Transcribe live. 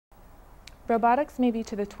Robotics may be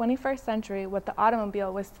to the 21st century what the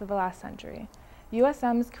automobile was to the last century.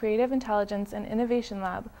 USM's Creative Intelligence and Innovation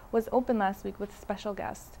Lab was open last week with a special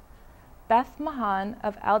guest. Beth Mahon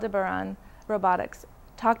of Aldebaran Robotics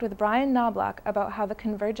talked with Brian Knobloch about how the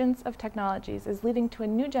convergence of technologies is leading to a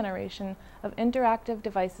new generation of interactive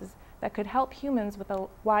devices that could help humans with a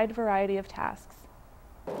wide variety of tasks.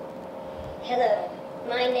 Hello,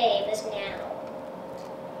 my name is Now.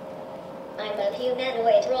 I'm a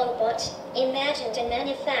humanoid robot, imagined and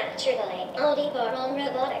manufactured by Aldebaran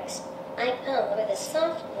Robotics. I come with a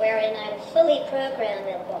software and I'm fully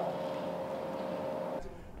programmable.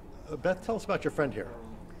 Beth, tell us about your friend here.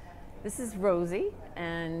 This is Rosie,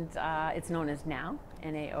 and it's known as Now.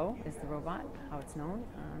 N-A-O is the robot, how it's known.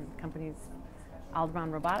 The company's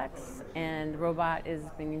Aldebaran Robotics, and the robot is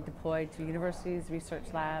being deployed to universities, research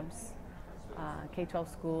labs,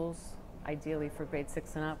 K-12 schools, ideally for grade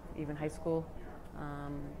 6 and up, even high school.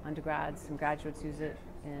 Undergrads and graduates use it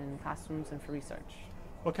in classrooms and for research.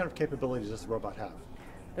 What kind of capabilities does the robot have?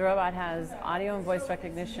 The robot has audio and voice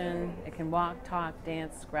recognition. It can walk, talk,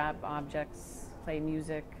 dance, grab objects, play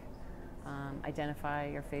music, identify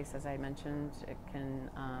your face, as I mentioned. It can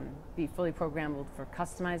be fully programmable for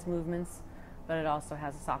customized movements, but it also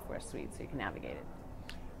has a software suite so you can navigate it.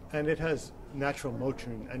 And it has natural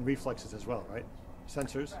motion and reflexes as well, right?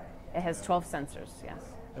 Sensors? It has 12 sensors, yes.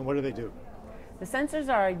 And what do they do? The sensors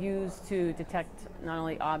are used to detect not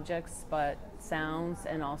only objects, but sounds,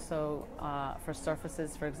 and also for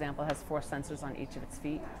surfaces, for example, it has 4 sensors on each of its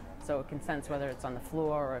feet, so it can sense whether it's on the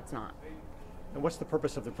floor or it's not. And what's the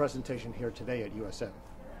purpose of the presentation here today at USM?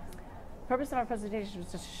 The purpose of our presentation was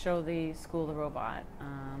just to show the school the robot.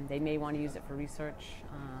 They may want to use it for research.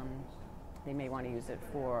 They may want to use it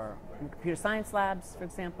for computer science labs, for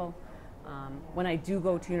example. When I do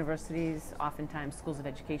go to universities, oftentimes schools of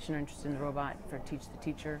education are interested in the robot for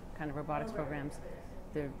teach-the-teacher kind of robotics programs.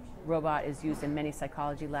 The robot is used in many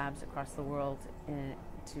psychology labs across the world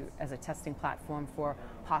as a testing platform for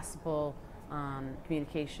possible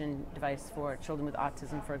communication device for children with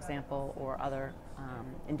autism, for example, or other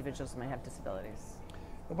individuals who might have disabilities.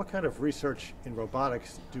 And what kind of research in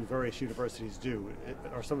robotics do various universities do?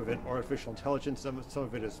 Are some of it artificial intelligence, some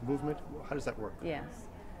of it is movement? How does that work? Yes,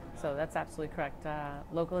 so that's absolutely correct.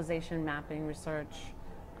 Localization, mapping, research,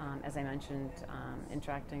 as I mentioned,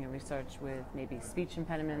 interacting and research with maybe speech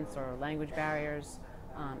impediments or language barriers,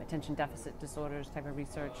 attention deficit disorders type of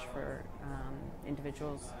research for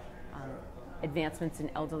individuals, advancements in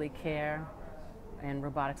elderly care, and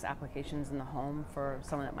robotics applications in the home for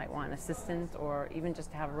someone that might want an assistant, or even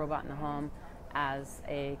just to have a robot in the home as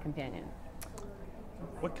a companion.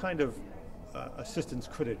 What kind of assistance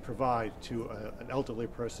could it provide to an elderly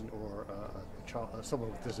person or a child,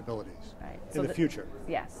 someone with disabilities in the future?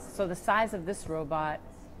 Yes. So the size of this robot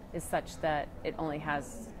is such that it only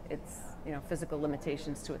has its physical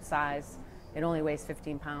limitations to its size. It only weighs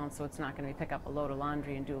 15 pounds, so it's not going to pick up a load of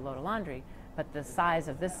laundry and do a load of laundry. But the size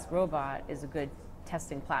of this robot is a good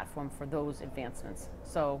testing platform for those advancements.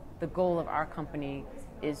 So the goal of our company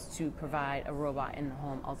is to provide a robot in the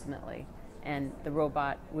home ultimately. And the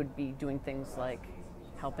robot would be doing things like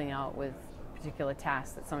helping out with particular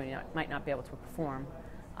tasks that somebody might not be able to perform.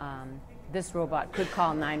 This robot could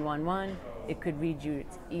call 911. It could read you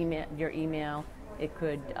your email. It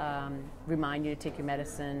could remind you to take your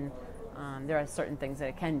medicine. There are certain things that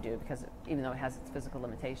it can do because even though it has its physical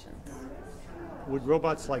limitations. Would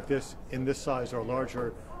robots like this, in this size or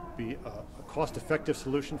larger, be a cost-effective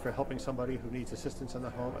solution for helping somebody who needs assistance in the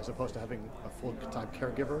home as opposed to having a full-time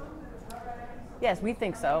caregiver? Yes, we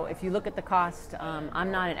think so. If you look at the cost,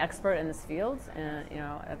 I'm not an expert in this field,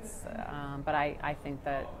 but I think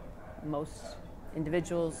that most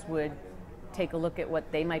individuals would take a look at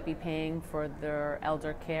what they might be paying for their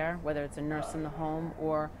elder care, whether it's a nurse in the home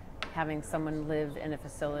or having someone live in a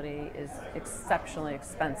facility is exceptionally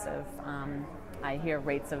expensive. I hear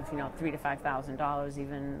rates of $3,000 to $5,000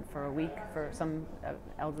 even for a week for some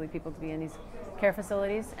elderly people to be in these care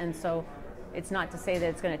facilities, and so it's not to say that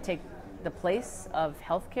it's going to take the place of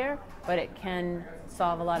healthcare, but it can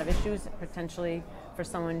solve a lot of issues potentially for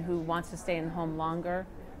someone who wants to stay in the home longer,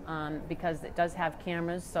 because it does have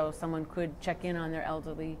cameras, so someone could check in on their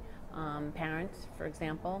elderly parent, for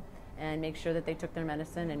example, and make sure that they took their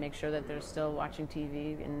medicine and make sure that they're still watching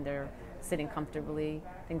TV and they're sitting comfortably,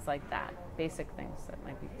 things like that, basic things that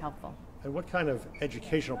might be helpful. And what kind of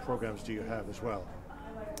educational programs do you have as well?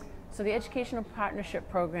 So the Educational Partnership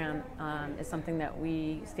Program is something that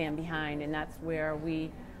we stand behind, and that's where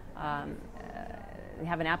we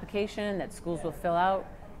have an application that schools will fill out,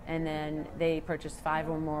 and then they purchase 5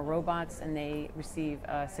 or more robots, and they receive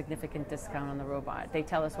a significant discount on the robot. They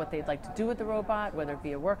tell us what they'd like to do with the robot, whether it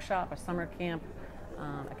be a workshop, a summer camp,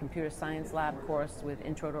 a computer science lab course with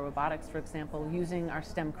Intro to Robotics, for example, using our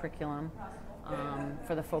STEM curriculum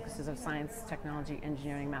for the focuses of science, technology,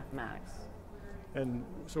 engineering, mathematics. And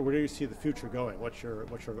so where do you see the future going? What's your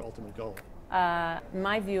ultimate goal? In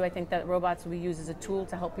my view, I think that robots will be used as a tool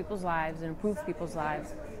to help people's lives and improve people's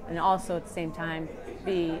lives, and also at the same time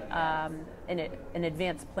be an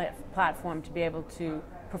advanced platform to be able to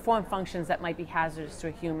perform functions that might be hazardous to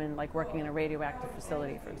a human, like working in a radioactive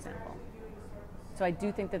facility, for example. So I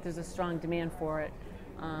do think that there's a strong demand for it,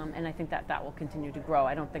 and I think that that will continue to grow.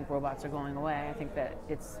 I don't think robots are going away. I think that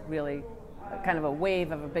it's really kind of a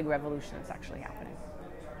wave of a big revolution that's actually happening.